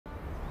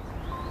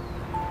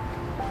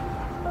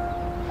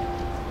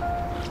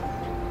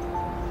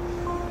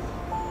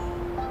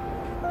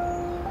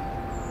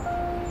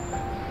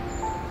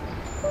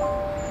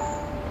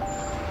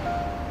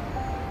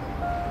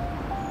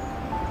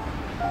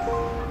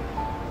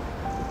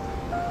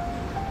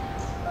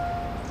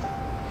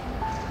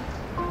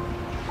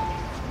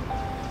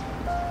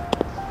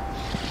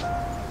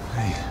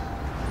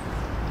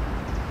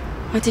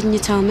Why didn't you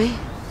tell me?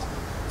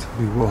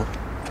 Tell me what?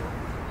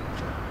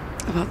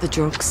 About the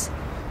drugs.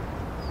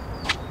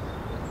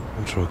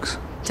 What drugs?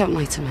 Don't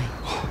lie to me.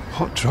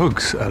 What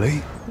drugs,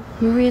 Ellie?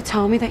 Maria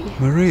told me that you...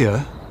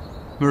 Maria?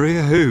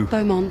 Maria who?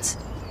 Beaumont.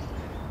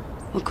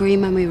 Or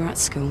Green when we were at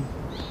school.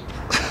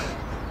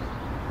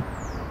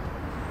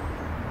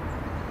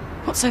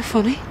 What's so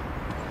funny?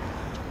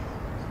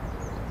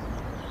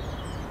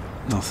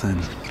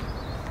 Nothing.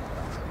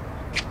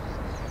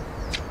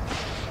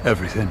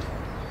 Everything.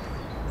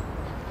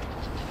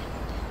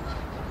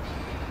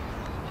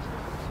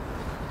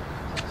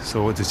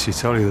 So what did she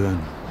tell you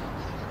then,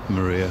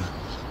 Maria?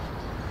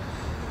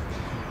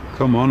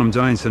 Come on, I'm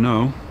dying to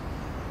know.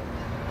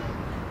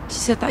 She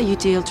said that you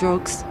deal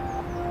drugs.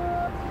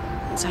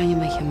 That's how you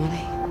make your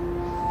money.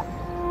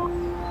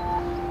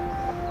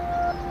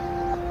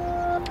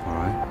 All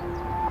right.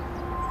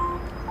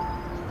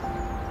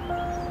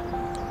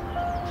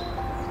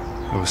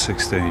 I was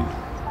 16.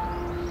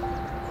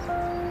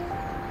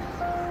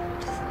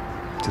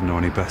 Didn't know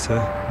any better.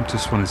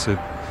 Just wanted to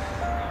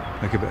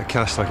make a bit of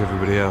cash like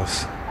everybody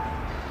else.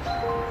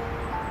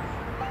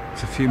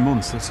 It's a few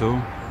months, that's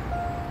all.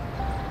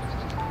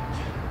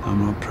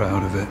 I'm not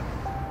proud of it.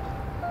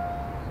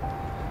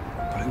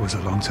 But it was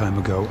a long time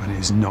ago, and it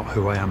is not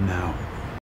who I am now.